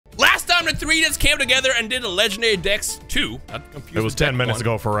time the three just came together and did a legendary decks 2. It was 10 minutes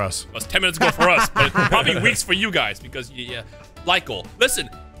ago for us. It was 10 minutes ago for us, but probably weeks for you guys because Lycal. Listen,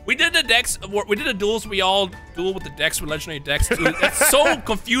 we did the decks. We did the duels. We all duel with the decks with legendary decks too. It's so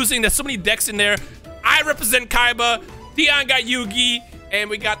confusing. There's so many decks in there. I represent Kaiba. Dion got Yugi, and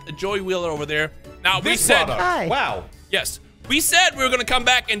we got Joey Wheeler over there. Now we said, wow. Yes, we said we were gonna come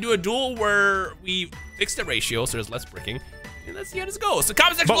back and do a duel where we fix the ratio so there's less bricking. And let's see how this goes. So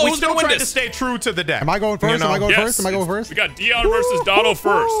comment section below, who's gonna win this? To stay true to the deck. Am I going first? You know? Am I going Yes, first? Am I going first? We got Dion versus Dono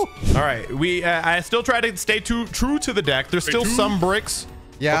first. All right, I still try to stay true to the deck. There's still some bricks.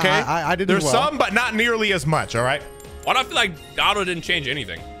 Yeah, okay? I did. There's some, but not nearly as much. All right. Why do I feel like Dono didn't change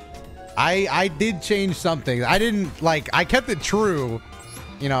anything? I did change something. I didn't I kept it true,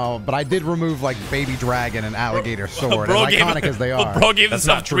 you know, but I did remove like baby dragon and alligator sword, as iconic as they are. Bro gave That's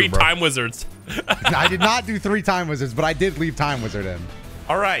himself not true, 3 bro. time wizards. I did not do 3 time wizards, but I did leave time wizard in.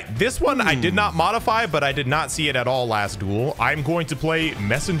 All right, this one I did not modify, but I did not see it at all last duel. I'm going to play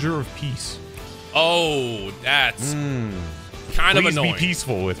Messenger of Peace. Oh, that's kind of Please annoying. be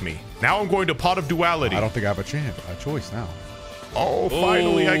peaceful with me. Now I'm going to Pot of Duality. I don't think I have a choice now. Oh,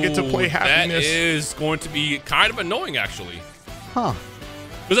 finally I get to play happiness. That is going to be kind of annoying, actually. Huh.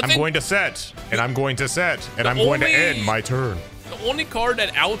 I'm going to set, and I'm going to set, and I'm going to end my turn. The only card that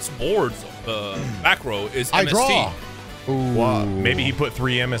outsboards back row is MST. I draw. Ooh. Well, maybe he put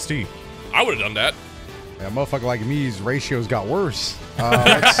 3 MST. I would have done that. Yeah, a motherfucker like me's ratios got worse.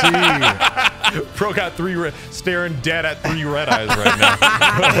 Let's see. Bro got staring dead at 3 red eyes right now.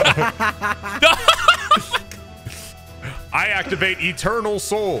 I activate Eternal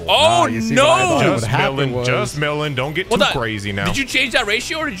Soul. Oh, you see no! what I thought would Just happen milling, was- just milling. Don't get too crazy now. Did you change that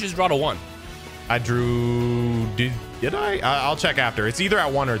ratio or did you just draw to 1? I drew. Did I? I'll check after. It's either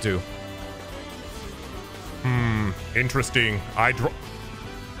at 1 or 2. Interesting. I draw.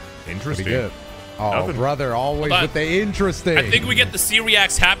 Interesting. Pretty good. Oh, Nothing. brother, always with the interesting. I think we get the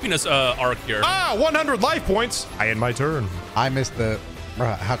C-React's happiness arc here. Ah, 100 life points. I end my turn. I missed the.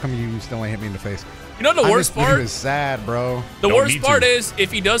 Bruh, how come you still ain't hit me in the face? You know the worst part? is sad, bro. The Don't worst need part to. is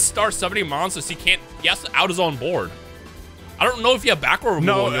if he does start summoning monsters, he has to out his own board. I don't know if you have backward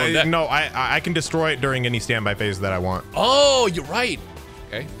removal on your deck. No, I can destroy it during any standby phase that I want. Oh, you're right.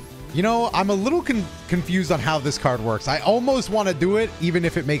 Okay. You know, I'm a little confused on how this card works. I almost want to do it, even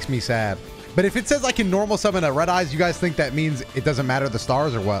if it makes me sad. But if it says I can normal summon a Red Eyes, you guys think that means it doesn't matter the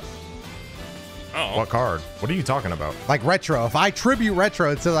stars or what? Oh. What card? What are you talking about? Like Retro. If I tribute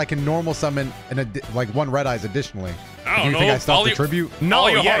Retro, it says I can normal summon like 1 Red Eyes additionally. I don't Do you know. think I still have to Follow- tribute? No, Follow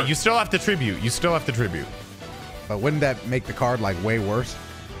your yeah, heart. you still have to tribute. You still have to tribute. But wouldn't that make the card like way worse?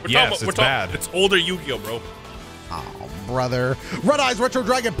 Yes, it's bad. It's older Yu-Gi-Oh, bro. Oh, brother. Red Eyes Retro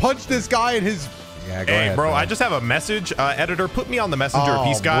Dragon punched this guy in his... Yeah, go Hey, ahead, bro, I just have a message. Editor, put me on the Messenger Oh,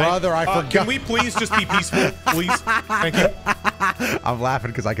 Peace guy. brother, I forgot. Can we please just be peaceful, please? Thank you. I'm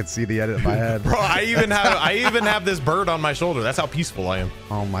laughing because I can see the edit in my head. Bro, I even have this bird on my shoulder. That's how peaceful I am.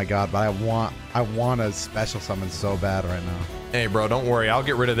 Oh my god, but I want a special summon so bad right now. Hey, bro, don't worry. I'll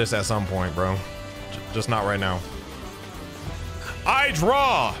get rid of this at some point, bro. Just not right now. I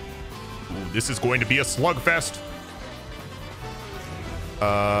draw. Ooh, this is going to be a slugfest.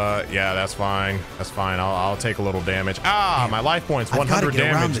 Yeah, that's fine. That's fine. I'll take a little damage. Ah, my life points, 100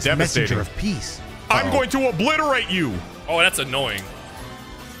 damage, devastating. Messenger of Peace. I'm going to obliterate you. Oh, that's annoying.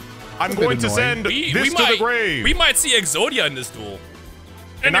 I'm going to send this to the grave. We might see Exodia in this duel.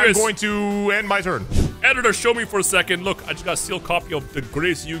 And I'm going to end my turn. Editor, show me for a second. Look, I just got a sealed copy of the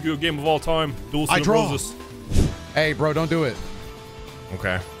greatest Yu-Gi-Oh game of all time. Duel I of draw. Roses. Hey, bro, don't do it.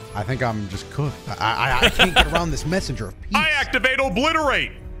 Okay. I think I'm just cooked. I can't get around this Messenger of Peace. I activate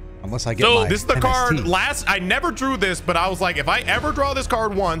obliterate. Unless I get So my this is the MST. card. I never drew this, but I was like, if I ever draw this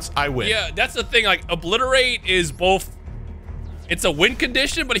card once, I win. Yeah, that's the thing. Like, obliterate is both. It's a win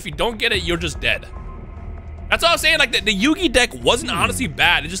condition, but if you don't get it, you're just dead. That's all I'm saying. Like, the Yugi deck wasn't honestly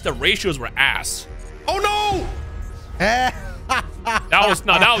bad. It's just the ratios were ass. Oh no! That was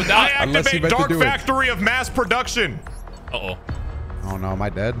not. That was I not. Unless you activate meant to Dark do it. Factory of Mass Production. Uh-oh. Oh no, am I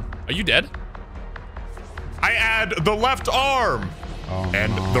dead? Are you dead? I add the left arm Oh,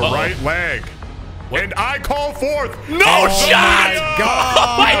 and no. the right leg. What? And I call forth. No Oh shot! my God!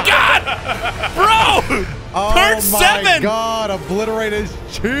 Oh my god! Bro! Oh Turn my 7! God, obliterate is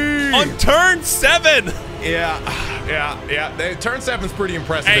cheap. On turn 7! Yeah. Turn 7's pretty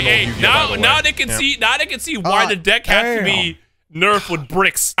impressive. in old Hey, Yu-Gi-Oh, by the way. now they can see. Now they can see why the deck has to be nerfed with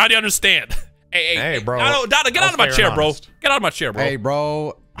bricks. How do you understand? Hey, bro. Donna, get out of my chair, bro. Get out of my chair, bro. Hey,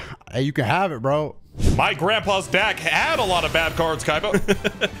 bro. Hey, you can have it, bro. My grandpa's deck had a lot of bad cards,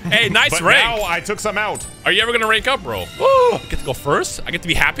 Kaiba. Hey, nice but rank. now I took some out. Are you ever gonna rank up, bro? Woo! I get to go first. I get to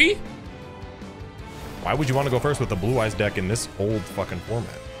be happy. Why would you want to go first with the Blue Eyes deck in this old fucking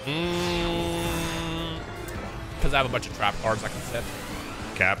format? Because I have a bunch of trap cards I can set.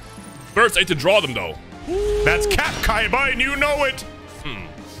 Cap. First, I need to draw them, though. That's Cap, Kaiba, and you know it!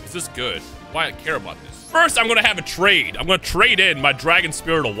 Is this good? Why I care about this? First, I'm going to have a trade. I'm going to trade in my Dragon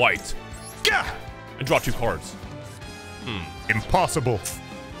Spirit of White. Gah! And draw 2 cards. Impossible.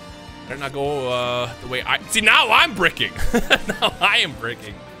 Better not go the way I... See, now I'm bricking. Now I am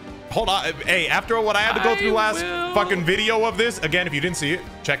bricking. Hold on. Hey, after what I had to go through last fucking video of this, again, if you didn't see it,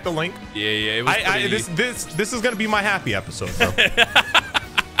 check the link. Yeah, it was pretty... This is gonna be my happy episode, bro.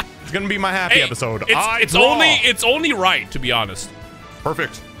 It's gonna be my happy episode. It's only right, to be honest.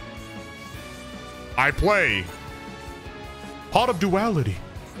 Perfect. I play Pot of Duality.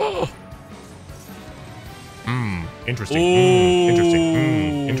 Interesting.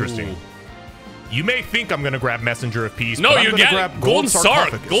 Interesting. Interesting. You may think I'm gonna grab Messenger of Peace. No, but you're grab Golden Sark.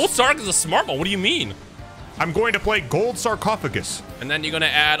 Sarcophagus. Gold Sark is a smart one. What do you mean? I'm going to play Gold Sarcophagus. And then you're gonna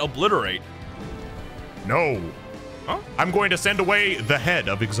add Obliterate. No. Huh? I'm going to send away the head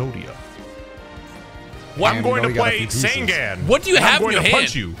of Exodia. What? I'm going to play Sangan. What do you have in your hand? I'm going to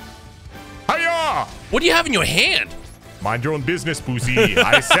punch you. Hiya! What do you have in your hand? Mind your own business, Pussy.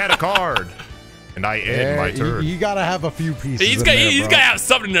 I set a card. And I end my turn. You gotta have a few pieces. He's gotta have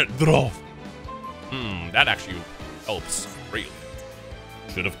something to draw. That actually helps greatly.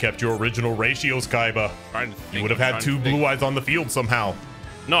 Should have kept your original ratios, Kaiba. You would have had 2 Blue Eyes on the field somehow.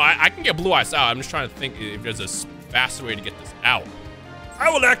 No, I can get Blue Eyes out. I'm just trying to think if there's a faster way to get this out. I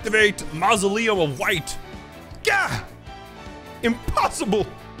will activate Mausoleum of White. Gah! Impossible!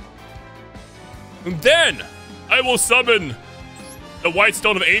 And then I will summon the White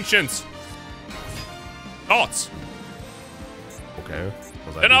Stone of Ancients. Thoughts? Okay.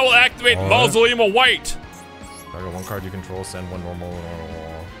 Then I will activate Mausoleum of White. Target 1 card you control, send 1 normal.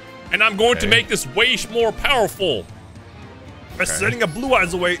 And I'm going to make this way more powerful. By sending a Blue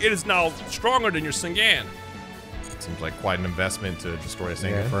Eyes away, it is now stronger than your Sangan. Seems like quite an investment to destroy a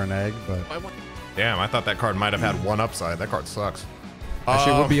Sangan. Yeah, for an egg, but... Damn, I thought that card might have had 1 upside. That card sucks.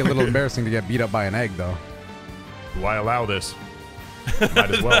 Actually, it would be a little embarrassing to get beat up by an egg, though. Do I allow this?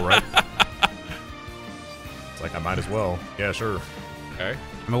 Might as well, right? It's like I might as well. Yeah, sure. Okay.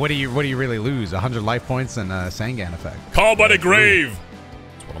 I mean, what do you really lose? 100 life points and a Sangan effect. Call by the grave.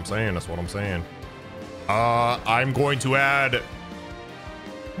 That's what I'm saying. That's what I'm saying. I'm going to add...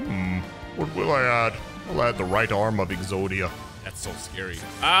 What will I add? I'll add the right arm of Exodia. That's so scary.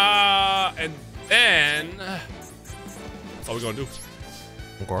 And then... That's all we're gonna do.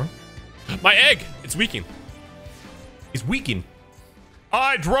 Okay. My egg! It's weakened. He's weakened.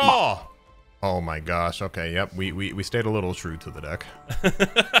 I draw! Oh my gosh. Okay, yep. We stayed a little true to the deck.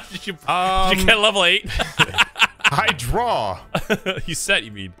 Did you get level 8? I draw. You set,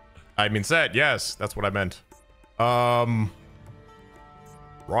 you mean? I mean set, yes. That's what I meant.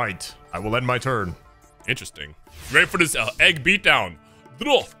 Right. I will end my turn. Interesting. Ready for this egg beatdown.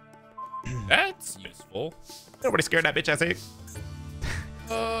 That's useful. Nobody scared that bitch ass egg.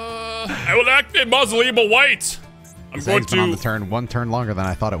 I will activate Mausoleum of White. I'm going to on the turn 1 turn longer than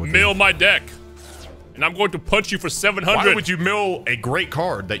I thought it would mill my deck. And I'm going to punch you for 700. Why would you mill a great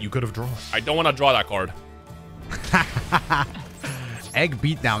card that you could have drawn? I don't want to draw that card. Egg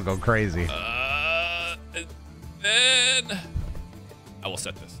beatdown go crazy. Then I will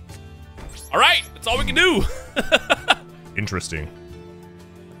set this. All right, that's all we can do. Interesting.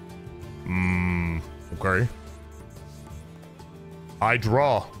 Okay. I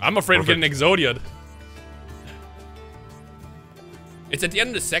draw. I'm afraid of getting Exodia. It's at the end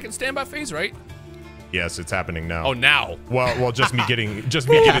of the second standby phase, right? Yes, it's happening now. Oh, now. Well, just me getting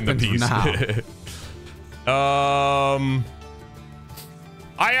the piece.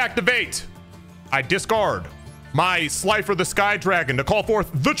 I activate. I discard my Slifer the Sky Dragon to call forth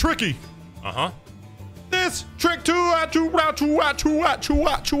the Tricky. This trick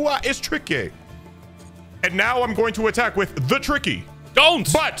is tricky. And now I'm going to attack with the Tricky.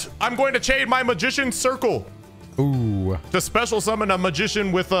 Don't! But I'm going to chain my Magician's Circle. Ooh. To special summon a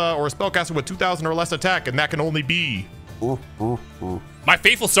magician with or a spellcaster with 2,000 or less attack, and that can only be my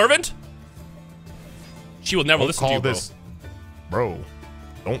faithful servant. She will never listen to you, bro.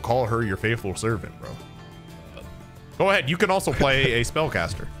 Don't call her your faithful servant, bro. Go ahead. You can also play a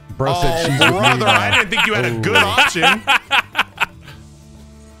spellcaster. Bro said she's brother, I didn't think you had a good option.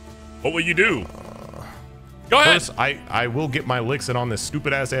 What will you do? Go ahead. First, I will get my licks in on this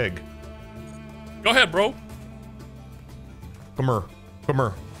stupid ass egg. Go ahead, bro. Come here. Come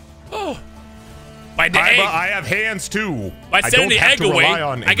here. Oh. By the egg. I have hands too. By sending the egg away,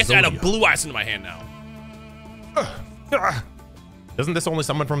 I get to add a Blue Eyes into my hand now. Doesn't this only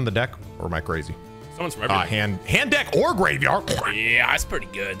summon from the deck, or am I crazy? Someone's from everything. Hand deck or graveyard. Yeah, that's pretty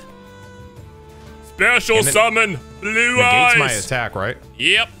good. Special summon blue Negates eyes. my attack, right?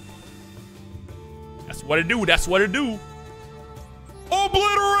 Yep. That's what it do. That's what it do.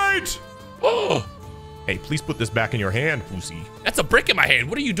 Obliterate! Oh, Hey, please put this back in your hand, pussy. that's a brick in my hand.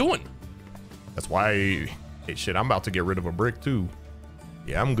 What are you doing? That's why. Hey, shit, I'm about to get rid of a brick too.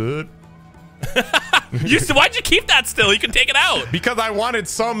 Yeah, I'm good. Why'd you keep that still? You can take it out. Because I wanted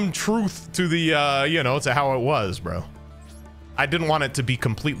some truth to the, you know, to how it was, bro. I didn't want it to be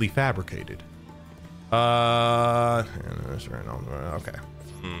completely fabricated. Okay.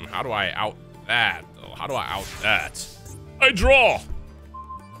 How do I out that, though? How do I out that? I draw. All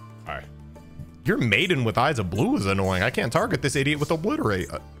right. Your maiden with eyes of blue is annoying. I can't target this idiot with obliterate.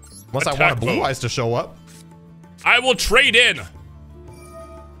 Unless I want a blue eyes to show up. I will trade in.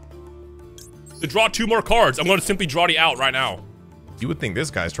 To draw 2 more cards. I'm going to simply draw the out right now. You would think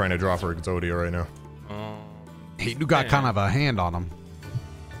this guy's trying to draw for Exodia right now. He do got kind of a hand on him.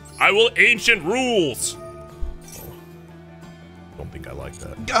 I will ancient rules. Don't think I like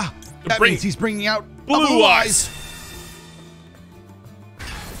that. That means he's bringing out Blue eyes.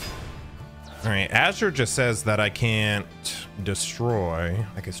 All right, Azure just says that I can't destroy.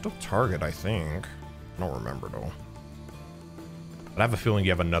 I can still target, I think. I don't remember though. But I have a feeling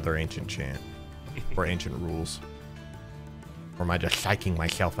you have another ancient chant or ancient rules. Or am I just psyching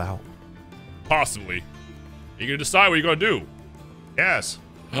myself out? Possibly. You're going to decide what you're going to do. Yes.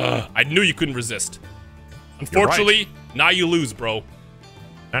 I knew you couldn't resist. Unfortunately, now you lose, bro.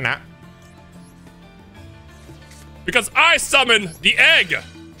 Nah. Because I summon the egg.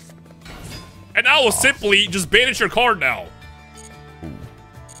 And I will simply just banish your card now.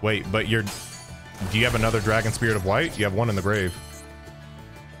 Wait, but do you have another Dragon Spirit of White? You have one in the grave.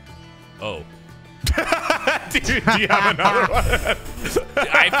 Oh. Do you have another one?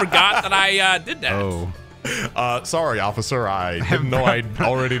 I forgot that I did that. Oh. Sorry, officer. I didn't know I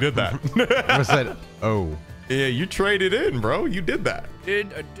already did that. I said, oh. Yeah, you traded in, bro. You did that. I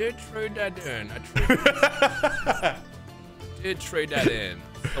did trade that in. Did trade that in.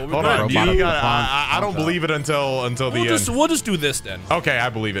 So Hold on. I don't believe it until the end. We'll just do this then. Okay, I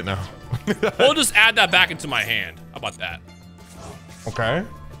believe it now. We'll just add that back into my hand. How about that? Okay.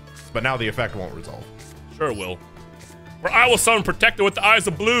 But now the effect won't resolve. Sure it will. Where I will summon Protector with the eyes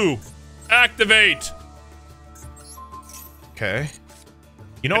of blue. Activate. Okay.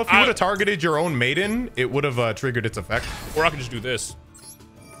 You know, if you would have targeted your own maiden, it would have triggered its effect. Or I could just do this.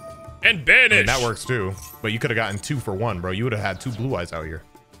 And banish. And that works too. But you could have gotten 2 for 1, bro. You would have had 2 blue eyes out here.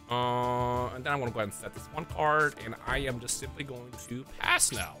 And then I'm gonna go ahead and set this one card, and I am just simply going to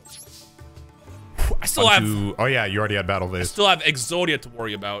pass now. I still have. Oh yeah, you already had battle I phase. still have Exodia to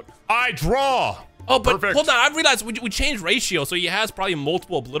worry about. I draw. Oh, but Perfect. hold on, I realized we changed ratio, so he has probably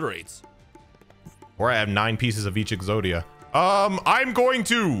multiple obliterates. Or I have 9 pieces of each Exodia. I'm going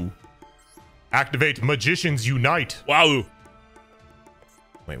to activate Magicians Unite. Wow.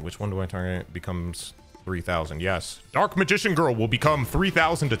 Wait, which one do I target? It becomes 3,000. Yes. Dark Magician Girl will become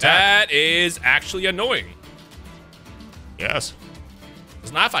 3,000 attack. That is actually annoying. Yes.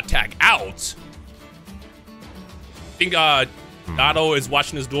 It's not if I tag out. I think Gato is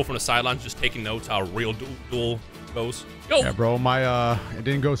watching this duel from the sidelines, just taking notes how a real duel goes. Yo. Yeah, bro, it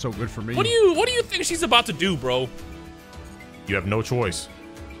didn't go so good for me. What do you think she's about to do, bro? You have no choice.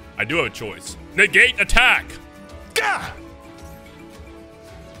 I do have a choice. Negate attack. Gah!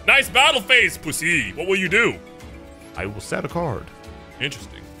 Nice battle phase, pussy. What will you do? I will set a card.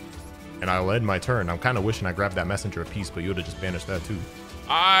 Interesting. And I'll end my turn. I'm kind of wishing I grabbed that Messenger of Peace, but you would have just banished that too.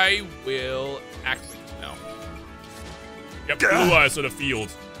 I will activate it now. Yep, blue eyes to the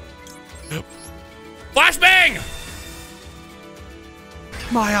field. Flashbang!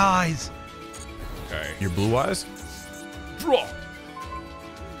 My eyes. Okay. Your blue eyes? Draw.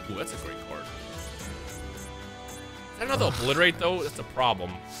 Ooh, that's a great card. Is that another obliterate though? That's a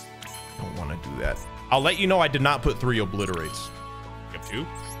problem. I don't want to do that. I'll let you know I did not put 3 obliterates. You have 2?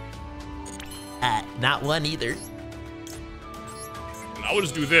 Not one either. And I will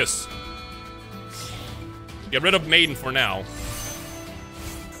just do this. Get rid of Maiden for now.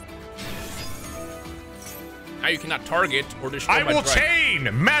 Now you cannot target or destroy I my will strike.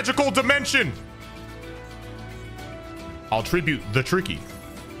 chain Magical Dimension. I'll tribute the Tricky.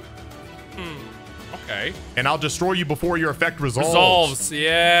 Okay. And I'll destroy you before your effect resolves. Resolves.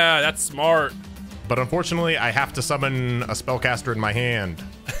 Yeah, that's smart. But unfortunately, I have to summon a spellcaster in my hand.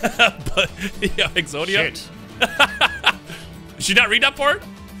 But yeah, Exodia. Shit. Did she not read that part?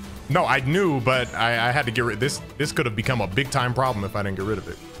 No, I knew, but I had to get rid of this. This could have become a big time problem if I didn't get rid of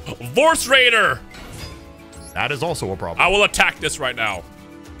it. Vorse Raider. That is also a problem. I will attack this right now.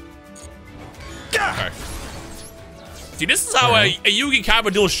 Okay. See, this is how a Yugi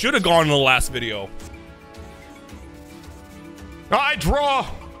Kaiba duel should have gone in the last video. I draw.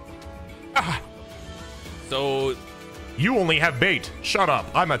 So You only have bait. Shut up.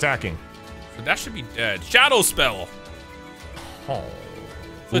 I'm attacking. that should be dead. Shadow spell. Oh.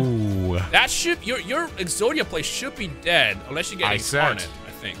 Ooh. That should your Exodia play should be dead unless you get Incarnate,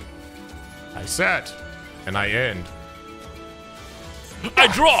 I think. I set. And I end. I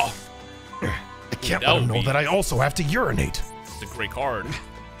draw. I can't let him know that I also have to urinate. It's a great card.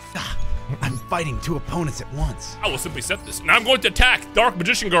 I'm fighting two opponents at once. I will simply set this. Now I'm going to attack Dark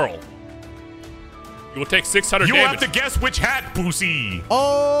Magician Girl. You will take 600 You damage. have to guess which hat, pussy.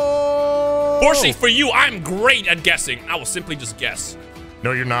 Oh! Fortunately for you, I'm great at guessing. I will simply just guess.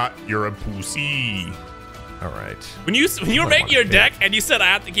 No, you're not. You're a pussy. All right. When you were making your deck and you said I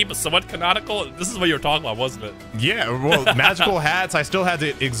have to keep it somewhat canonical, this is what you were talking about, wasn't it? Yeah, well, magical hats. I still had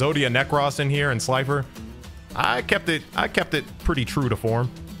the Exodia Necros in here and Slifer. I kept it pretty true to form.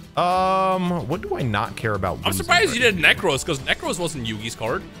 What do I not care about? I'm surprised you did Necros, because Necros wasn't Yugi's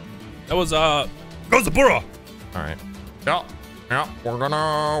card. That was Gozabura. All right. Yeah, we're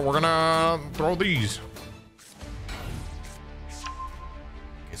gonna throw these.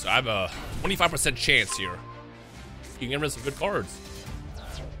 Okay, so I have a 25% chance here. You can get rid of some good cards.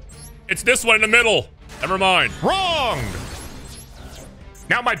 It's this one in the middle. Never mind. Wrong.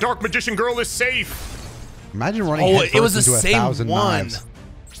 Now my Dark Magician Girl is safe. Imagine running it was the into same 1,000 one. knives.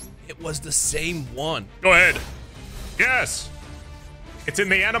 It was the same one. Go ahead. Yes. It's in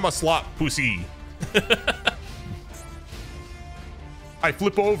the anima slot, pussy. I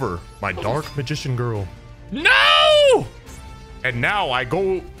flip over my Dark Magician Girl. No! And now I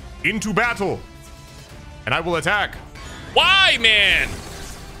go into battle. And I will attack. Why, man?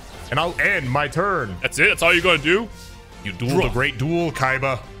 And I'll end my turn. That's it? That's all you're gonna do? You dueled a great duel,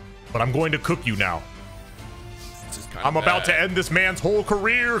 Kaiba. But I'm going to cook you now. I'm about to end this man's whole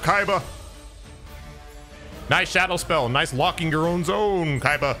career, Kaiba. Nice shadow spell. Nice locking your own zone,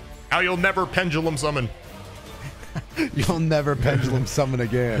 Kaiba. Now you'll never pendulum summon. You'll never pendulum summon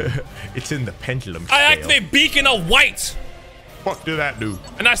again. It's in the pendulum I scale. activate Beacon of White. Fuck did that do?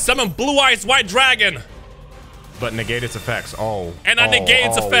 And I summon Blue Eyes White Dragon. But negate its effects. Oh. And I negate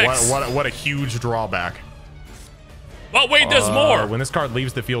its effects. What a huge drawback. But wait, there's more. When this card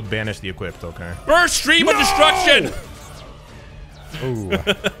leaves the field, banish the equipped, okay. Burst Stream of Destruction. Ooh.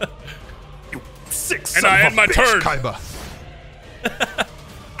 You sick And son I of end a my bitch, turn. Kaiba.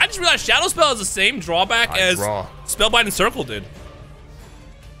 I just realized Shadow Spell has the same drawback as draw. Spellbinding Circle did.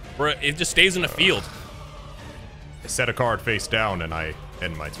 Where it just stays in the field. I set a card face down and I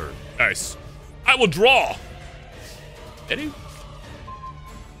end my turn. Nice. I will draw. Did he?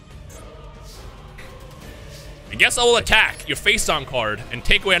 I guess I will attack your face-on card and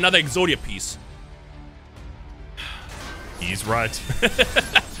take away another Exodia piece. He's right.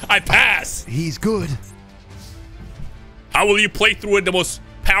 I pass. He's good. How will you play through it, the most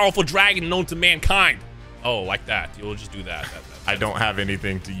powerful dragon known to mankind? Oh, like that. You'll just do that. I don't have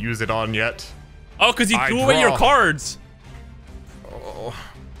anything to use it on yet. Oh, because you threw away your cards. Oh.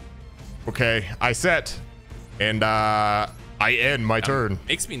 Okay, I set. And I end my turn.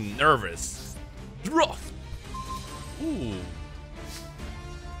 Makes me nervous. Draw. Ooh.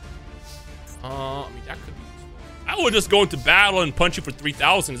 I mean, that could be. I would just go into battle and punch you for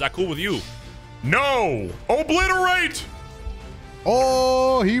 3,000. Is that cool with you? No! Obliterate!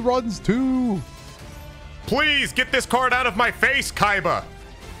 Oh, he runs too. Please get this card out of my face, Kaiba.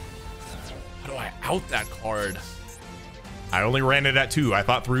 How do I out that card? I only ran it at 2. I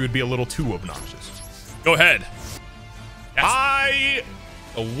thought 3 would be a little too obnoxious. Go ahead. That's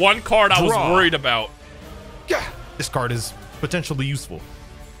the one card I was draw. worried about. Yeah, this card is potentially useful.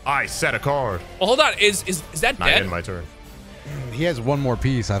 I set a card. Well, hold on. Is that I dead? end my turn. He has one more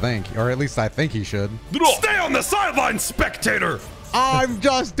piece, I think. Or at least I think he should. Stay on the sideline, spectator! I'm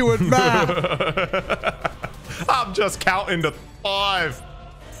just doing math. I'm just counting to 5.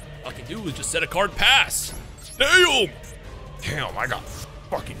 All I can do is just set a card pass. Damn! Damn, I got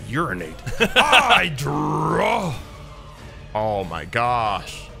fucking urinate. I draw. Oh my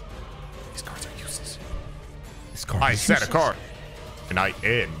gosh. These cards are useless. This card I is set a useless. card. And I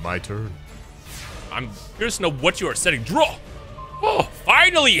end my turn. I'm curious to know what you are setting. Draw. Oh,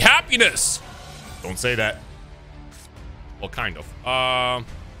 finally, happiness. Don't say that. Well, kind of. I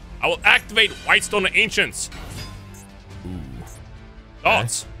will activate Whitestone of Ancients. Ooh.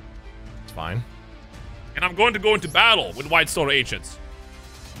 Thoughts? It's fine. And I'm going to go into battle with Whitestone of Ancients.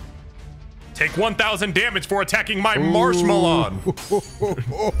 Take 1,000 damage for attacking my marshmallow.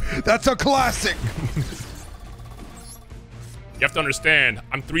 That's a classic. You have to understand,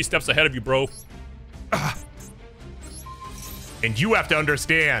 I'm 3 steps ahead of you, bro. And you have to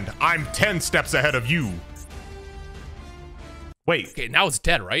understand, I'm 10 steps ahead of you. Wait. Okay, now it's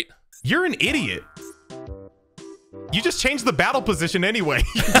dead, right? You're an idiot. You just changed the battle position anyway.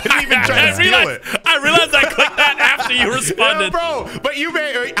 You didn't even try to steal it. I realized I clicked that after you responded. Yeah, bro, but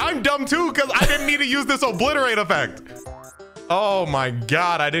I'm dumb too because I didn't need to use this obliterate effect. Oh my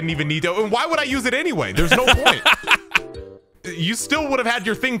God, I didn't even need to. And why would I use it anyway? There's no point. You still would have had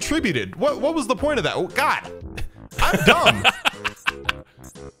your thing tributed. What was the point of that? Oh God, I'm dumb.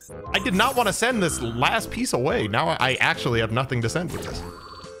 I did not want to send this last piece away. Now I actually have nothing to send with this.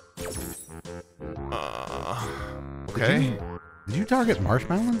 Okay. Did you target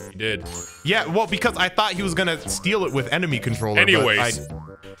Marshmallow? You did. Yeah, well, because I thought he was gonna steal it with enemy controller. Anyways.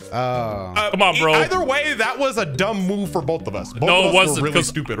 Come on, bro. Either way, that was a dumb move for both of us. Both No, of it us wasn't. were really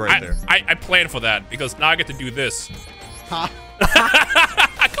stupid right there. I planned for that because now I get to do this. Come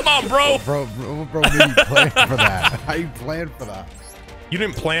on, bro. Bro, you planned for that. How you planned for that? You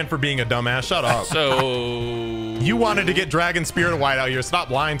didn't plan for being a dumbass. Shut up. So You wanted to get Dragon Spirit White out here. Stop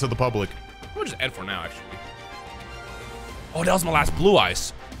lying to the public. We'll just end for now, actually. Oh, that was my last blue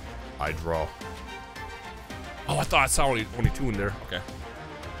eyes. I draw. Oh, I thought I saw only two in there. Okay.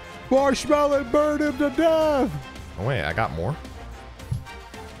 Marshmallow, burn him to death. Oh wait, I got more.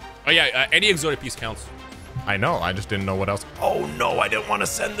 Oh yeah, any Exodia piece counts. I know. I just didn't know what else. Oh no, I didn't want to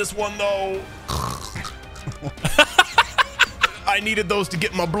send this one though. I needed those to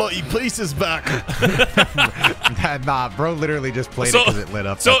get my bloody pieces back. Nah, bro, literally just played it because it lit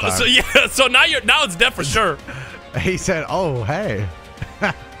up. So yeah. So now it's dead for sure. He said, "Oh hey."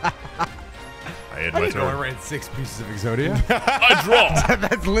 I had my turn. I ran 6 pieces of Exodia. I draw.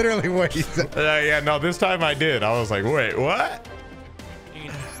 That's literally what he said. Yeah, no, this time I did. I was like, wait, what?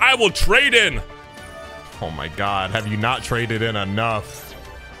 I will trade in. Oh my God, have you not traded in enough?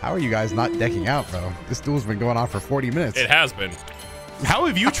 How are you guys not decking out, bro? This duel's been going on for 40 minutes. It has been. How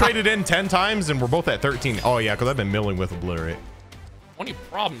have you traded in 10 times and we're both at 13? Oh yeah, because I've been milling with Obliterate. Only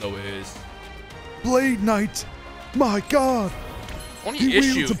problem though is Blade Knight. My God. only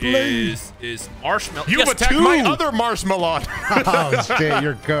issue is Marshmallow. You've attacked my other Marshmallow. Oh shit,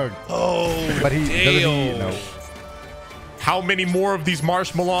 you're cooked. Oh, But he doesn't. No. How many more of these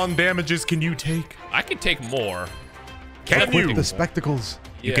Marshmallow damages can you take? I can take more. Can you? The spectacles.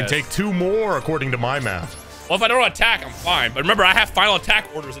 You can take 2 more according to my math. Well, if I don't attack, I'm fine. But remember, I have final attack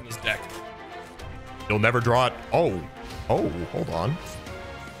orders in this deck. You'll never draw it. Oh, hold on.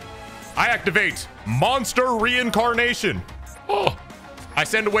 I activate Monster Reincarnation. Oh, I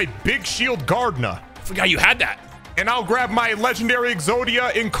send away Big Shield Gardener. I forgot you had that. And I'll grab my legendary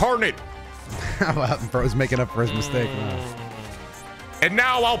Exodia Incarnate. Bro's making up for his mistake. And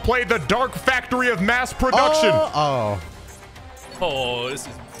now I'll play the Dark Factory of Mass Production. Oh, this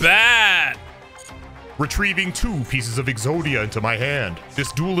is bad. Retrieving 2 pieces of Exodia into my hand.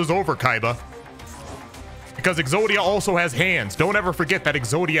 This duel is over, Kaiba. Because Exodia also has hands. Don't ever forget that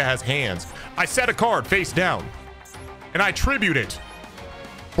Exodia has hands. I set a card face down. And I tribute it.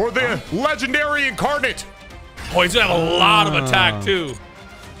 For the legendary Incarnate. Oh, he's gonna have a lot of attack too.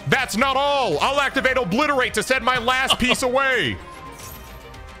 That's not all. I'll activate Obliterate to send my last piece away.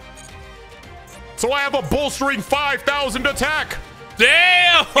 So I have a bolstering 5,000 attack.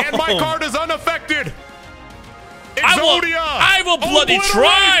 Damn! And my card is unaffected. Exodia! I will bloody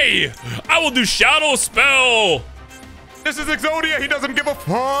try! I will do Shadow Spell! This is Exodia, he doesn't give a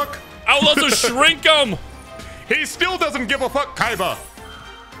fuck! I will also shrink him! He still doesn't give a fuck, Kaiba!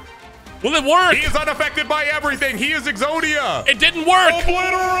 Will it work? He is unaffected by everything, he is Exodia! It didn't work!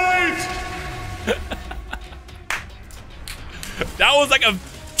 Obliterate! That was like a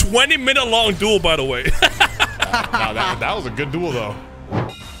 20-minute long duel, by the way. that was a good duel, though.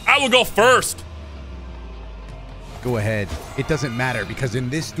 I will go first. Go ahead. It doesn't matter because in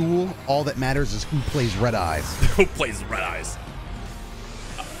this duel, all that matters is who plays Red Eyes. Who plays Red Eyes?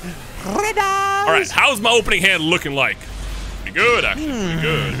 Red Eyes! All right, how's my opening hand looking like? Pretty good, actually. Pretty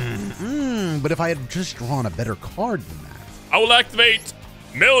good. But if I had just drawn a better card than that. I will activate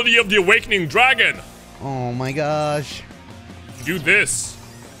Melody of the Awakening Dragon. Oh my gosh. Do this.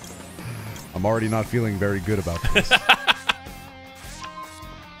 I'm already not feeling very good about this.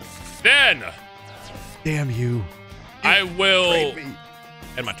 Then Damn you. I will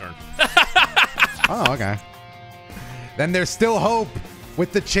end my turn. Oh, okay. Then there's still hope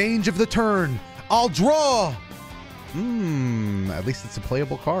with the change of the turn. I'll draw. At least it's a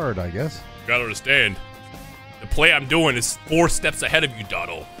playable card, I guess. You gotta understand. The play I'm doing is 4 steps ahead of you,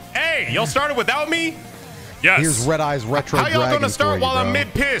 Donald. Hey, y'all started without me? Yes. Here's Red Eyes Retro How Dragon. y'all gonna start for you, while I'm bro.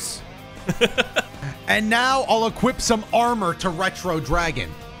 mid-piss? And now I'll equip some armor to Retro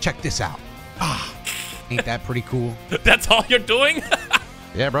Dragon. Check this out. Ain't that pretty cool? That's all you're doing?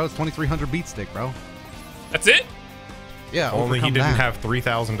 Yeah, bro. It's 2300 beat stick, bro. That's it? Yeah. Only he overcome didn't that. have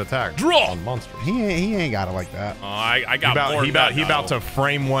 3,000 attack. Draw. On monsters. He ain't got it like that. Oh, I got more. He about to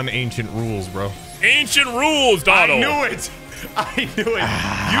frame one ancient rules, bro. Ancient rules, Donald. I knew it. I knew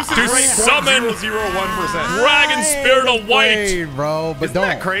it. Usage To rate summon 0.001%. Dragon Spirit of White. Wait, bro, but Isn't don't.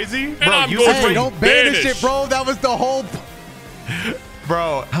 that crazy? And I'm usage going Hey, to don't banish banish. it, bro. That was the whole.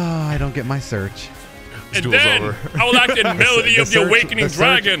 Bro, Oh, I don't get my search. And duel's then over. I will act in Melody of the search- Awakening the search-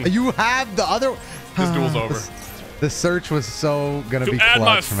 Dragon You have the other. This duel's over. The search was so gonna to be add my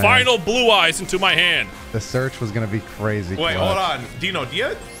clutch, man. final blue eyes into my hand. The search was gonna be crazy. Wait, clutch. hold on. Dino,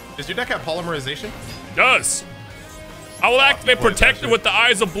 does your deck have polymerization? It does. I will activate boy, Protected that's with the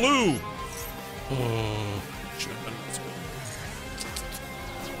eyes of blue.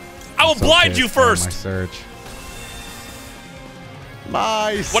 I will So blind you pissed, man, first. My search.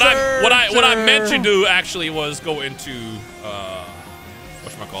 My What I meant to searcher. do actually was go into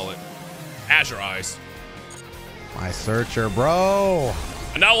whatchamacallit? Azure Eyes. My searcher, bro.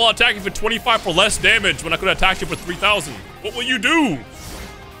 And now I'll attack you for 25 for less damage when I could attack you for 3,000. What will you do?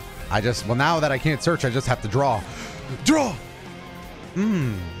 Well, now that I can't search, I just have to draw. Draw.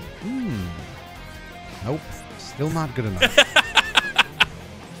 Nope. Still not good enough.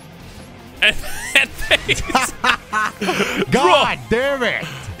 And thanks. God damn it.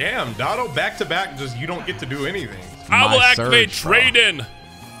 Damn, Dotto back to back, just you don't get to do anything. I will My activate surge, bro. Trade-In.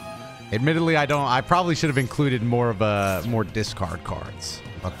 Admittedly, I probably should have included more discard cards.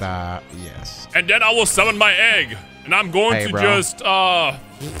 But yes. And then I will summon my egg. And I'm going Hey, to bro. just Bro,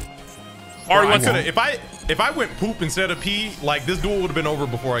 Ari, I coulda, if I went poop instead of pee, like this duel would have been over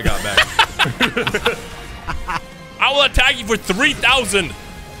before I got back. I will attack you for 3,000.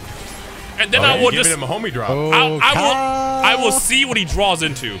 And then I will giving just him a homie drop. I will see what he draws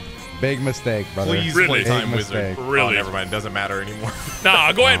into. Big mistake, brother. Please Really? play time Big wizard. mistake. Really? Oh, never mind. It doesn't matter anymore.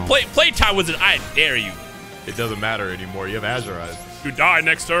 Nah, go ahead and play time wizard. I dare you. It doesn't matter anymore. You have Azure Eyes. You die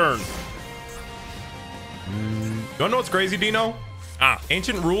next turn. You wanna know what's crazy, Dino?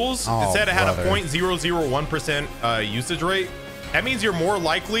 Ancient rules, Oh, it said it had brother. a 0.001% usage rate. That means you're more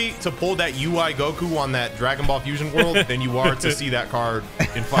likely to pull that UI Goku on that Dragon Ball Fusion world than you are to see that card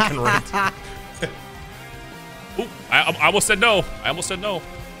in fucking ranked. Ooh, I almost said no. I almost said no.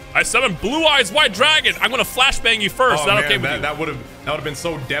 I summoned Blue Eyes White Dragon. I'm gonna flashbang you first. Is that okay with you? That would have been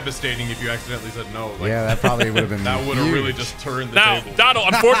so devastating if you accidentally said no. Like, Yeah, that probably would have been. that would have huge. really just turned the Now, table. Donald,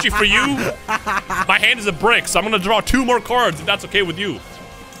 unfortunately for you, my hand is a brick, so I'm gonna draw 2 more cards if that's okay with you.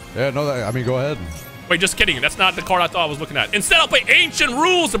 Yeah, no, I mean, go ahead. Wait, just kidding. That's not the card I thought I was looking at. Instead, I'll play Ancient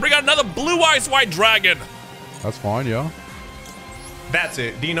Rules to bring out another Blue Eyes White Dragon. That's fine, yo. That's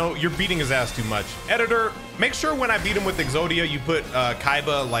it, Dino. You're beating his ass too much. Editor, make sure when I beat him with Exodia, you put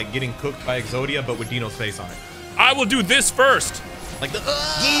Kaiba like getting cooked by Exodia, but with Dino's face on it. I will do this first. Like the.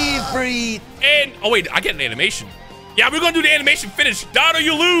 And, oh wait, I get an animation. Yeah, we're gonna do the animation finish. Donald,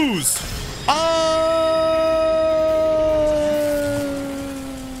 you lose.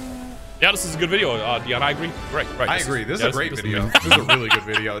 Yeah, this is a good video, Dion. I agree. Right. I agree. This is a great video. This is a really good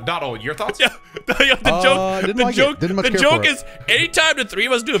video. Dotto, your thoughts? Yeah, didn't like it. Didn't much the care joke for it. is, anytime the 3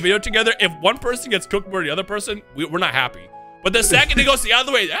 of us do a video together, if one person gets cooked more than the other person, we're not happy. But the second it goes the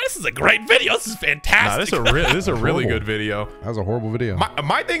other way, this is a great video. This is fantastic. Nah, this is a really good video. That was a horrible video.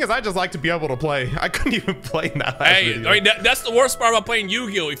 My thing is, I just like to be able to play. I couldn't even play in that last Hey, video. I mean, that's the worst part about playing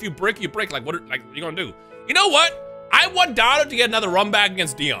Yu-Gi-Oh! If you break, you break. Like, what are you gonna do? You know what? I want Donald to get another run back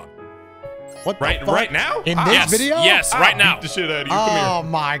against Dion. What the Right, fuck? right now? In this Yes, video? yes, right now. Beat the shit out of you. Oh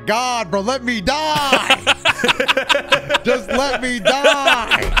my God, bro, let me die. Just let me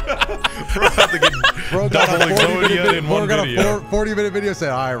die. Bro got a double 40 Exodia minute, in one video. 40-minute video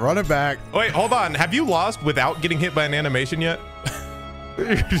saying, all right, run it back. Wait, hold on. Have you lost without getting hit by an animation yet?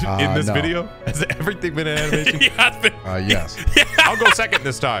 In this no. video? Has everything been an animation? Yeah, Yes. I'll go second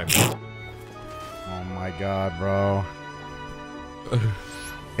this time. Oh my God, bro.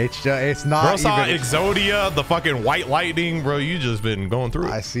 It's not Bro saw even. Exodia, the fucking white lightning, bro. You just been going through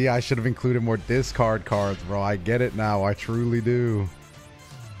it. I see. I should have included more discard cards, bro. I get it now. I truly do.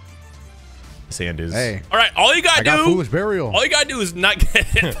 Sand is. Hey, All right, all you gotta I got do. Foolish Burial. All you gotta do is not get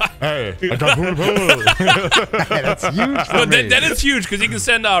hit by. Hey, I got Hey, that's huge for No, me. that is huge because you can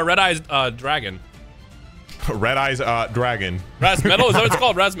send Red Eyes Dragon. Red Eyes Dragon. Raz Metal, is that what it's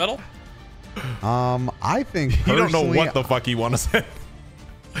called? Raz Metal? I think You don't know personally, what the fuck you want to send.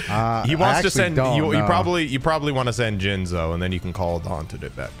 He I wants to actually send don't you. know. You probably want to send Jinzo, and then you can call Haunted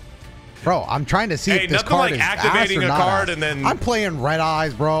it back. Bro, I'm trying to see Hey, if this nothing card like is activating ass or a not card ass. and then- I'm playing Red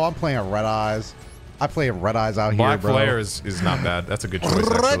Eyes, bro. I'm playing Red Eyes. I play Red Eyes out Black here, bro. Flare is not bad. That's a good choice,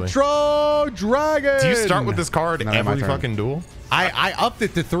 actually. Retro Dragon. Do you start with this card every fucking duel? I upped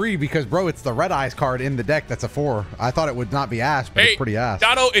it to 3 because, bro, it's the Red Eyes card in the deck that's a 4. I thought it would not be ass, but it's pretty ass.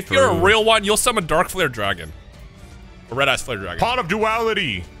 Dotto, if you're a real one, you'll summon Dark Flare Dragon. Or Red Eyes Flare Dragon. Pot of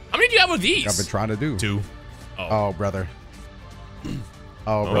Duality. How many do you have of these? I've been trying to do. 2. Oh, brother.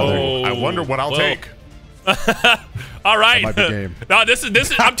 Oh, brother. I wonder what I'll take. All right. That might be game. No, this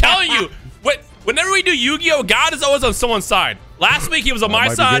is. I'm telling you. Whenever we do Yu-Gi-Oh, God is always on someone's side. Last week he was on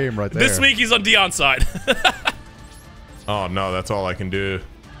my side. Right this week he's on Dion's side. Oh no, that's all I can do.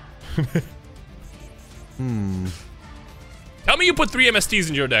 Tell me you put 3 MSTs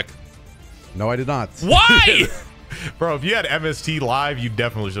in your deck. No, I did not. Why? Bro, if you had MST live, you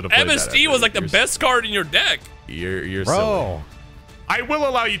definitely should have played MST was like the best card in your deck. You're bro. silly. I will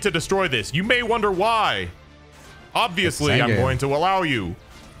allow you to destroy this. You may wonder why. Obviously, I'm going to allow you.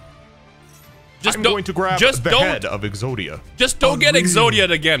 I'm going to grab the head of Exodia. Just don't get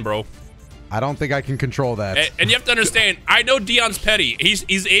Exodia again, bro. I don't think I can control that. And you have to understand, I know Dion's petty.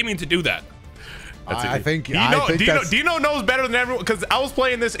 He's aiming to do that. I think Dino knows better than everyone, because I was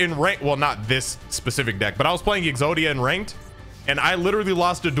playing this in ranked. Well, not this specific deck, but I was playing Exodia in ranked, and I literally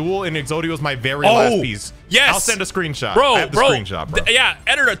lost a duel, and Exodia was my very last piece. Yes. I'll send a screenshot. Bro, I have the screenshot, bro. Yeah,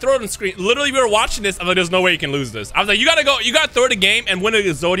 editor, throw it on the screen. Literally, we were watching this. I was like, there's no way you can lose this. I was like, you gotta throw the game and win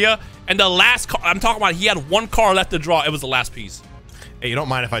Exodia. And the last card, I'm talking about, he had 1 card left to draw. It was the last piece. Hey, you don't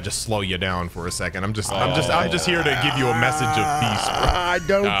mind if I just slow you down for a second? I'm just here to give you a message of peace, bro. I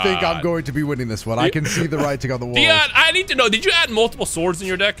don't think I'm going to be winning this one. I can see the writing on the wall. Dion, I need to know, did you add multiple swords in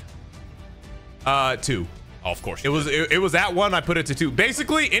your deck? 2. Oh, of course. It was at 1. I put it to 2.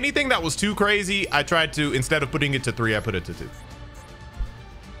 Basically, anything that was too crazy, I tried to, instead of putting it to 3, I put it to 2.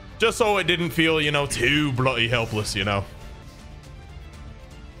 Just so it didn't feel, too bloody helpless,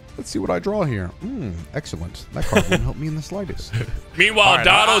 Let's see what I draw here. Excellent. That card wouldn't help me in the slightest. Meanwhile, right,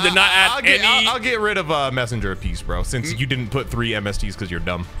 Dotto did not add any. I'll get rid of Messenger of Peace, bro, since you didn't put 3 MSTs because you're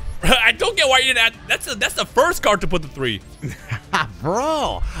dumb. I don't get why you didn't add. That's the first card to put the 3.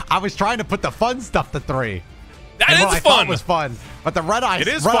 Bro, I was trying to put the fun stuff to 3. That is fun. It was fun, but the Red Eyes. It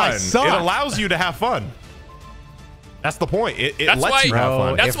is fun. It allows you to have fun. That's the point. It lets you have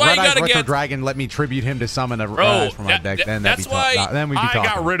fun. That's why you gotta get Dragon. Let me tribute him to summon a Red Eyes from my deck. Then that's why then we'd be talking. I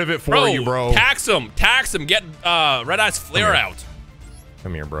got rid of it for you, bro. Tax him. Get Red Eyes Flare out.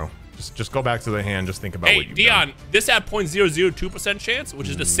 Come here, bro. Just go back to the hand. Just think about what you've Dion, done. this had 0.002% chance, which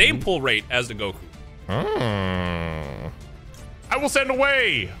is the same pull rate as the Goku. I will send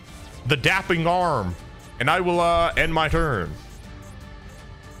away the dapping arm, and I will end my turn.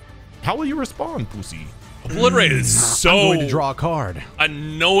 How will you respond, pussy? Obliterated is so I'm going to draw a card.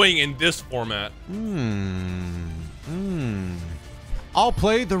 Annoying in this format. I'll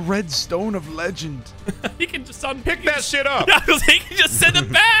play the Red Stone of Legend. He can just pick that shit up. He can just send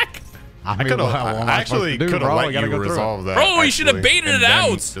it back. I actually could have let you resolve that. Bro, you should have baited it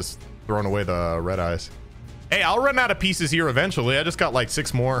out. Just throwing away the Red Eyes. Hey, I'll run out of pieces here eventually. I just got like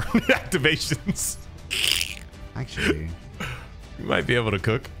 6 more activations. Actually, you might be able to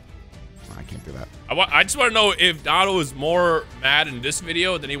cook. I can't do that. I just want to know if Dotto is more mad in this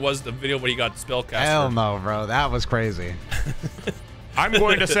video than he was the video where he got spellcast. Hell no, bro. That was crazy. I'm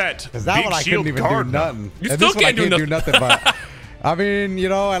going to set Because that one I couldn't even do nothing. You still can't do nothing. But I mean,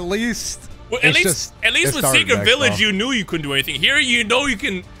 at least. At least with Secret Village, you knew you couldn't do anything. Here, you know you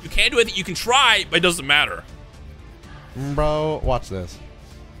can't do anything. You can try, but it doesn't matter. Bro, watch this.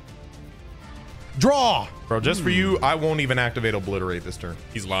 Draw. Bro, just for you, I won't even activate Obliterate this turn.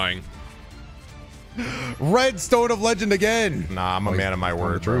 He's lying. Red Stone of Legend again. Nah, I'm a man of my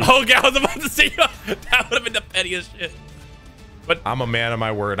word, bro. Okay, I was about to say that would have been the pettiest shit. But I'm a man of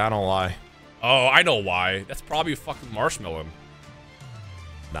my word. I don't lie. Oh, I know why. That's probably fucking Marshmallow.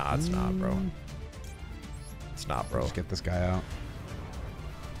 Nah, it's not, bro. It's not, bro. Let's get this guy out.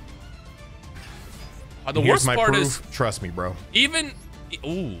 The worst part is, trust me, bro. Even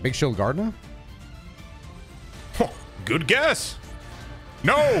Big Shield Gardner. Good guess.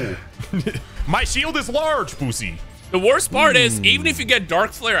 No. My shield is large, pussy. The worst part is, even if you get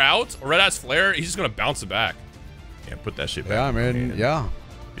Dark Flare out or Red Eyes Flare, he's just gonna bounce it back. Yeah, put that shit back. Yeah, man. Yeah.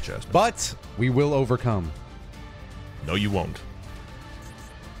 But we will overcome. No, you won't.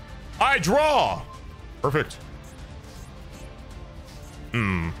 I draw. Perfect.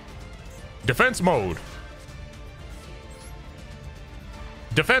 Defense mode.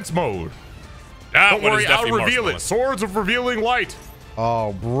 Defense mode. Don't worry, I'll reveal it. Swords of Revealing Light.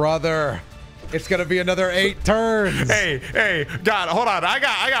 Oh, brother. It's gonna be another 8 turns. Hey, God, hold on. I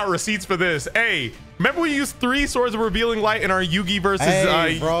got receipts for this. Hey, remember we used 3 swords of revealing light in our Yugi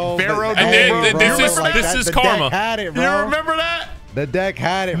versus bro, Pharaoh? This is karma. Deck had it, bro. You remember that? The deck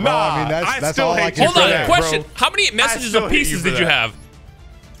had it, bro. Nah, I mean, that's still all I hate can you Hold for on, say. that, question. bro. How many messages still of hate pieces you for did you that.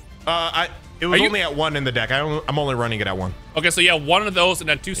 have? It was you- only at 1 in the deck. I'm only running it at 1. Okay, so yeah, one of those and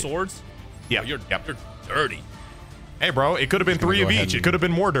then 2 swords. Yeah. Oh, you're dirty. Hey, bro, it could have been 3 of each. It could have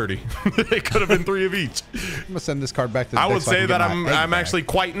been more dirty. It could have been 3 of each. I'm gonna send this card back to the I deck would so I say can that get my egg I'm back. actually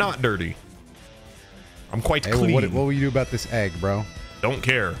quite not dirty. I'm quite Hey, clean. what will you do about this egg, bro? Don't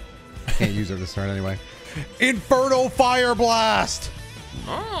care. Can't use it this turn anyway. Inferno Fire Blast.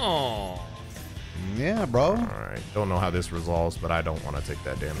 Oh. Yeah, bro. All right. Don't know how this resolves, but I don't want to take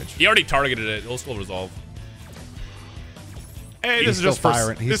that damage. He already targeted it. It'll still resolve. Hey, He's this is just still for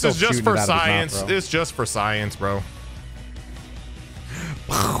firing. He's this still is just shooting for it out of his mouth, science. bro. It's just for science, bro.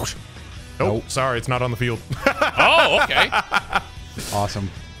 Nope. Sorry, it's not on the field. Oh, okay. Awesome.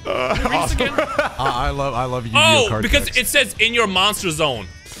 Awesome. Again? I love Yu-Gi-Oh Oh, card because decks. it says in your monster zone.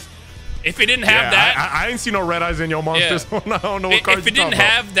 If it didn't have that, I ain't seen no red eyes in your monsters. Yeah. I don't know what cards if it you're didn't talking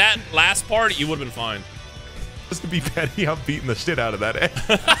about. have that last part, you would have been fine. Just to be petty, I'm beating the shit out of that.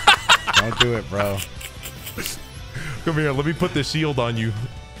 Don't do it, bro. Come here, let me put this shield on you.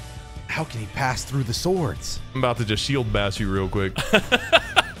 How can he pass through the swords? I'm about to just shield bash you real quick.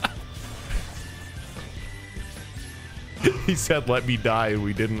 He said, "Let me die," and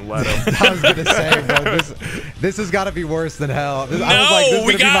we didn't let him. I was gonna say, bro, this has got to be worse than hell. I was like, this is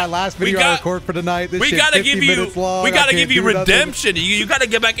gonna be my last video I record for tonight. This We shit gotta 50 give you. minutes long. We I gotta can't give you do nothing. redemption. You gotta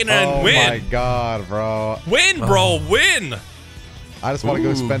get back in there and Oh win. my god, bro! Win, bro, win. I just want to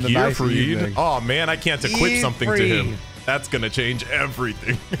go spend a nice Gearfried. evening. Oh man, I can't equip something to him. Gearfried. That's gonna change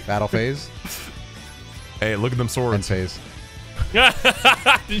everything. Battle phase, Hey, look at them end swords. phase.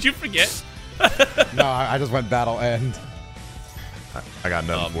 Did you forget? No, I just went battle end. I got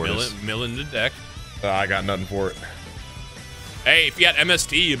nothing for this. Mill in the deck. I got nothing for it. Hey, if you had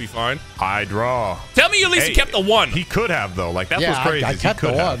MST, you'd be fine. I draw. Tell me you at least Hey, kept the one. He could have though. Like that's Yeah, what's crazy. I is he kept the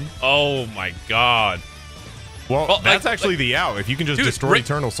could have. one. Oh my god. Well, that's like- actually the out. If you can just Dude, destroy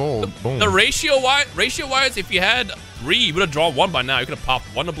Eternal Soul, boom. The ratio wise, if you had 3, you would have drawn 1 by now. You could have popped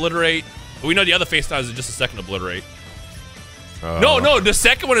 1 obliterate. But we know the other face down is just a second obliterate. No, the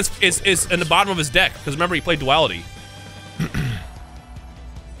second one is in the bottom of his deck. Because remember, he played duality.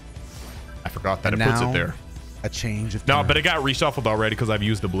 I forgot that And it puts it now, there. a change of No, turn. but it got reshuffled already because I've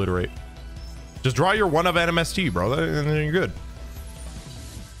used obliterate. Just draw your 1 of NMST, bro, and then you're good.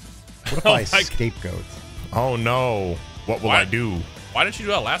 What if Oh I my- scapegoat? Oh no, what will Why- I do? Why didn't you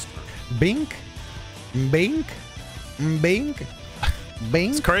do that last turn? Bink, bink, bink,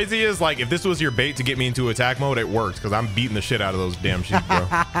 bink. What's crazy is like if this was your bait to get me into attack mode, it worked because I'm beating the shit out of those damn sheep, bro.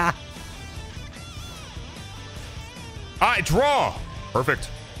 I draw. Perfect.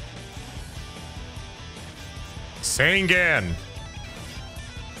 Sangan.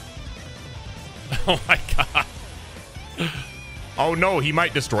 Oh my god. Oh no, he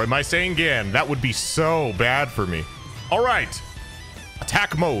might destroy my Sangan. That would be so bad for me. All right.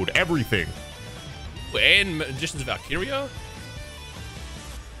 Attack mode, everything. And Magician's Valkyria?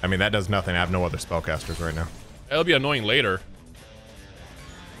 I mean, that does nothing. I have no other spellcasters right now. That'll be annoying later.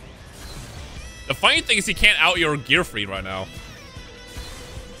 The funny thing is he can't out your Gearfried right now.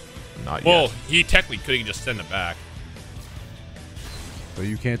 Not Well, yet. he technically could. He can just send it back. So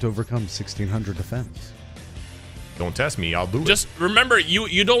you can't overcome 1600 defense. Don't test me. I'll do it. Just remember,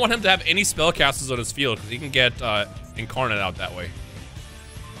 you don't want him to have any spellcasters on his field because he can get Incarnate out that way.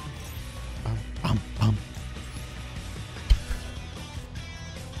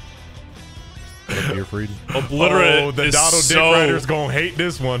 Gearfried. Obliterate Oh, the is Dotto so... Dick Rider's gonna hate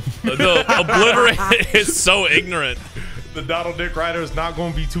this one. The Obliterate is so ignorant. The Dotto Dick Rider is not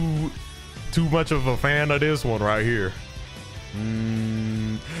gonna be too much of a fan of this one right here.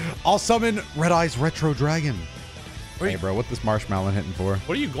 I'll summon Red Eye's Retro Dragon. Hey, bro, what this marshmallow hitting for?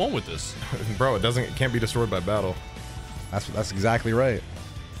 What are you going with this? Bro, it can't be destroyed by battle. That's exactly right.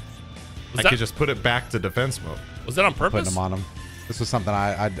 I could just put it back to defense mode. Was that on Putting purpose? them on him. This was something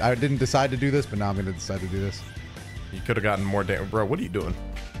I didn't decide to do this, but now I'm gonna decide to do this. You could have gotten more damage. Bro, what are you doing?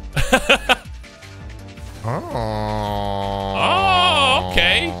 Oh. Oh,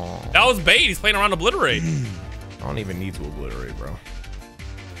 okay. That was bait. He's playing around Obliterate. I don't even need to obliterate, bro.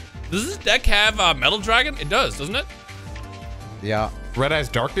 Does this deck have Metal Dragon? It does, doesn't it? Yeah. Red Eye's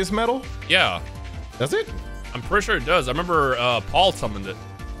Darkness Metal? Yeah. Does it? I'm pretty sure it does. I remember Paul summoned it.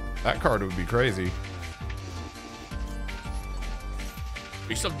 That card would be crazy.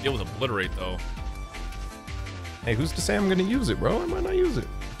 We still have to deal with Obliterate, though. Hey, who's to say I'm gonna use it, bro? I might not use it.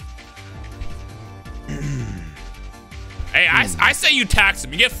 Hey, I say you tax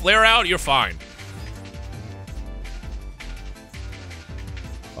him. You get flare out, you're fine.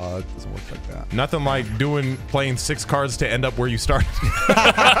 It doesn't work like that. Nothing like playing 6 cards to end up where you started.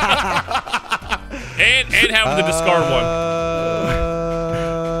 and having to discard one.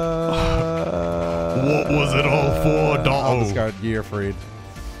 What was it all for, I'll dog? discard Gearfried.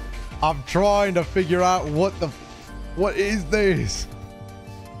 I'm trying to figure out what is this?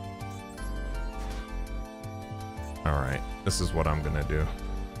 All right, this is what I'm gonna do.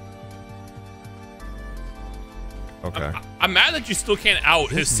 Okay. I'm mad that you still can't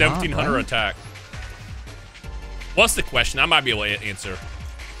out his 1700 attack. What's the question? I might be able to answer.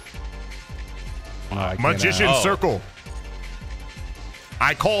 Magician Circle.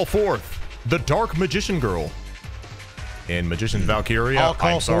 I call forth the Dark Magician Girl. And Magician Valkyria. I'll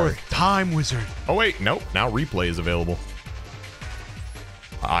call I'm sorry. forth Time Wizard. Oh wait, nope. Now replay is available.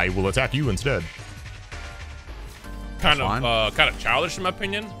 I will attack you instead. Kind of childish in my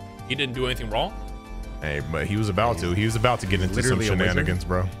opinion. He didn't do anything wrong. Hey, but he was about to. He was about to get into some shenanigans,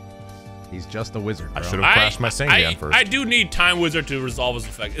 bro. He's just a wizard, bro. I should have crashed my Sangan first. I do need Time Wizard to resolve his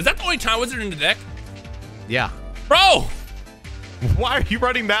effect. Is that the only Time Wizard in the deck? Yeah. Bro! Why are you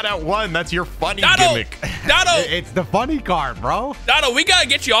running that at 1? That's your funny Dotto, gimmick. Dotto! It's the funny card, bro. Dotto, we gotta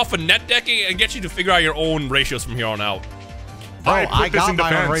get you off of net decking and get you to figure out your own ratios from here on out. Bro, Right, I got my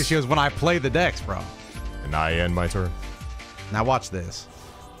defense. own ratios when I play the decks, bro. And I end my turn. Now watch this.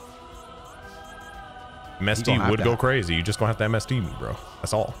 MST would go crazy. You just gonna have to MST me, bro.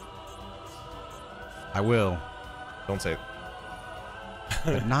 That's all. I will. Don't say it.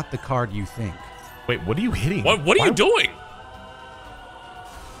 But not the card you think. Wait, what are you hitting? What are you doing?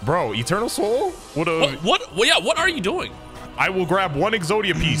 Bro, Eternal Soul? What are you doing? I will grab 1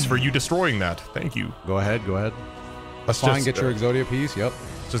 Exodia piece for you destroying that. Thank you. Go ahead, go ahead. That's fine, get your Exodia piece, yep.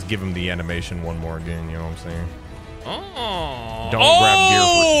 Just give him the animation one more again, you know what I'm saying? Oh. Don't grab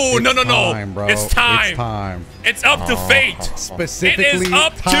gear for no. Time, bro. It's time. It's time. It's up to fate. Specifically, it is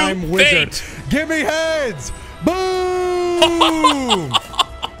up Time to Wizard. fate. Give me heads. Boom.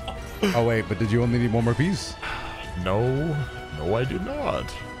 Oh, wait, but did you only need 1 more piece? No, I did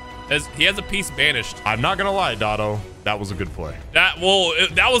not. He has a piece banished. I'm not gonna lie, Dotto. That was a good play.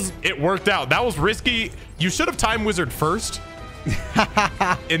 It worked out. That was risky. You should have Time Wizard first.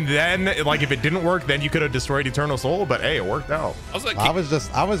 And then, like, if it didn't work, then you could have destroyed Eternal Soul. But hey, it worked out.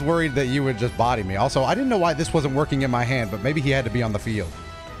 I was worried that you would just body me. Also, I didn't know why this wasn't working in my hand, but maybe he had to be on the field.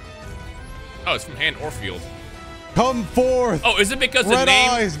 Oh, it's from hand or field. Come forth. Oh, is it because Red the name?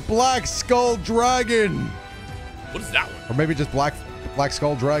 Eyes, Black Skull Dragon. What is that one? Or maybe just Black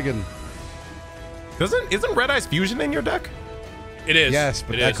Skull Dragon. Isn't Red Eyes Fusion in your deck? It is. Yes,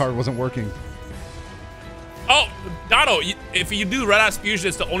 but that card wasn't working. Oh, Dotto, if you do Red Eyes Fusion,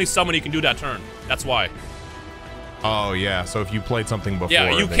 it's the only summon you can do that turn. That's why. Oh, yeah. So if you played something before,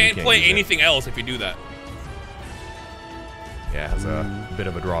 yeah, you can't play use anything else if you do that. Yeah, it has a bit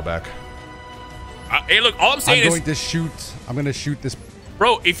of a drawback. Hey, look, all I'm saying I'm going to shoot this.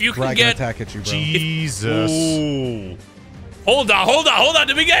 Bro, if you can get attack at you, bro. Jesus. Ooh. Hold on.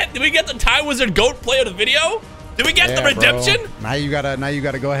 Did we get the Time Wizard GOAT play of the video? Did we get the redemption? Bro. Now you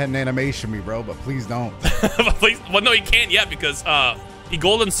gotta go ahead and animation me, bro. But please don't. Please, well, no, he can't yet because he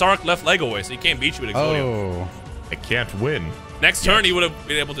Golden Sark left leg away, so he can't beat you with Exodia. Oh, I can't win. Next turn, he would have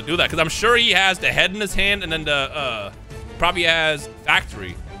been able to do that because I'm sure he has the head in his hand and then the probably has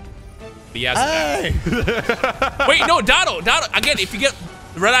Factory. He has. Hey! Wait, no, Dotto. Again, if you get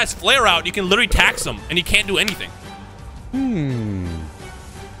the Red Eyes Flare out, you can literally tax him and he can't do anything. I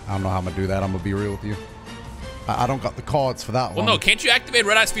don't know how I'm gonna do that. I'm gonna be real with you. I don't got the cards for that one. Well, no, can't you activate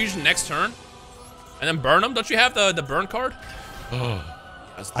Red Eyes Fusion next turn and then burn him? Don't you have the burn card?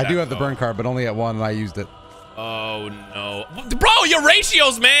 I do have the burn card, but only at 1, and I used it. Oh no, bro, your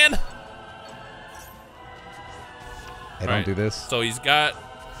ratios, man. Hey, don't do this. So he's got.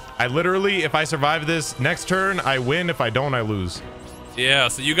 I literally, if I survive this next turn, I win. If I don't, I lose. Yeah,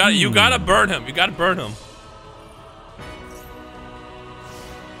 so you gotta burn him. You gotta burn him.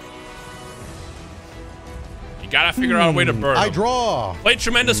 Gotta figure out a way to burn him. I draw. Play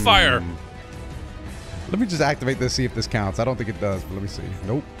Tremendous Fire. Let me just activate this, see if this counts. I don't think it does, but let me see.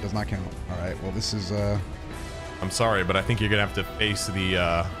 Nope, does not count. All right, well, this is... I'm sorry, but I think you're gonna have to face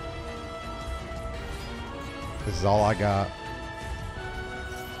the... This is all I got.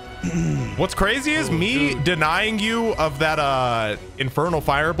 What's crazy is me denying you of that Infernal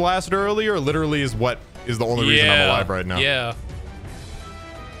Fire Blast earlier literally is what is the only reason I'm alive right now. Yeah.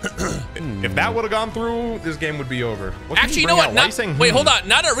 If that would have gone through, this game would be over. Actually, you know what? Wait, hold on.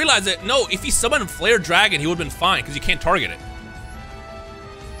 Now that I realize it, no, if he summoned Flare Dragon, he would have been fine because you can't target it.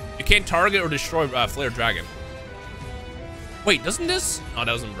 You can't target or destroy Flare Dragon. Wait, doesn't this? Oh, that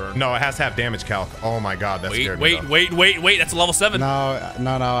doesn't burn. No, it has to have damage calc. Oh my god, that's scared me. Wait. That's a level 7. No,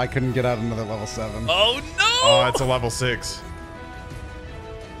 I couldn't get out another level 7. Oh no! Oh, it's a level 6.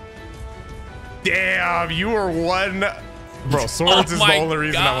 Damn, you were one. Bro, swords is the only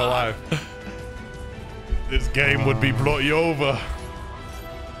reason I'm alive. This game would be bloody over.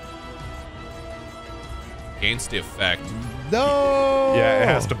 Against the effect. No. Yeah, it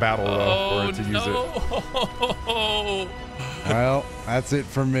has to battle though for it to use it. Well, that's it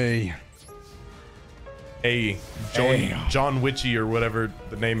for me. Hey, John Witchy or whatever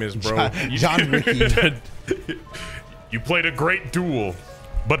the name is, bro. John Witchy. You played a great duel,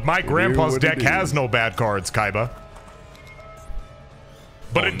 but my grandpa's deck has no bad cards, Kaiba.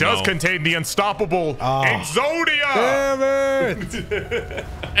 But it does contain the unstoppable Exodia! Damn it!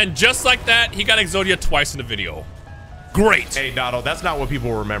 And just like that, he got Exodia twice in the video. Great! Hey, Dotto, that's not what people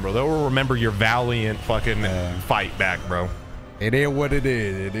will remember. They'll remember your valiant fucking fight back, bro. It is what it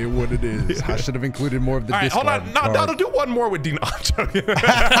is. It is what it is. I should have included more of the hold on. No, Dotto, do one more with Dino.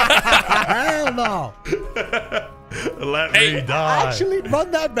 Hell no. Let me die. Actually,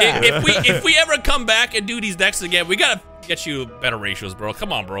 run that back. If we ever come back and do these decks again, we gotta get you better ratios, bro.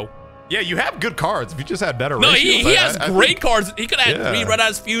 Come on, bro. Yeah, you have good cards. If you just had better no, ratios. he has great cards. He could have had 3 Red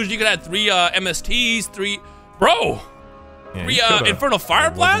Eyes Fuse. You could have 3 MSTs, 3... Bro! Yeah, 3 Infernal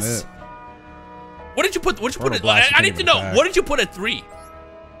Fire Blasts? What did you put? I need to know. What did you put at 3?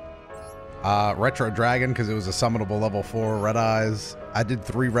 Retro Dragon, because it was a summonable level 4 Red Eyes. I did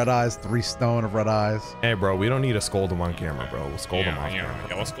 3 Red Eyes, 3 Stone of Red Eyes. Hey, bro, we don't need to scold him on camera, bro. We'll scold him off camera.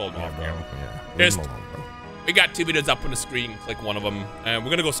 Yeah, we'll scold him off camera. Yeah, leave him alone, bro. We got 2 videos up on the screen. Click one of them. And we're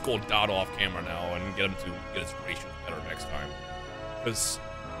going to go scold Dotto off camera now and get him to get his ratios better next time. Because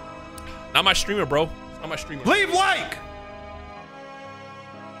not my streamer, bro. It's not my streamer. Leave like!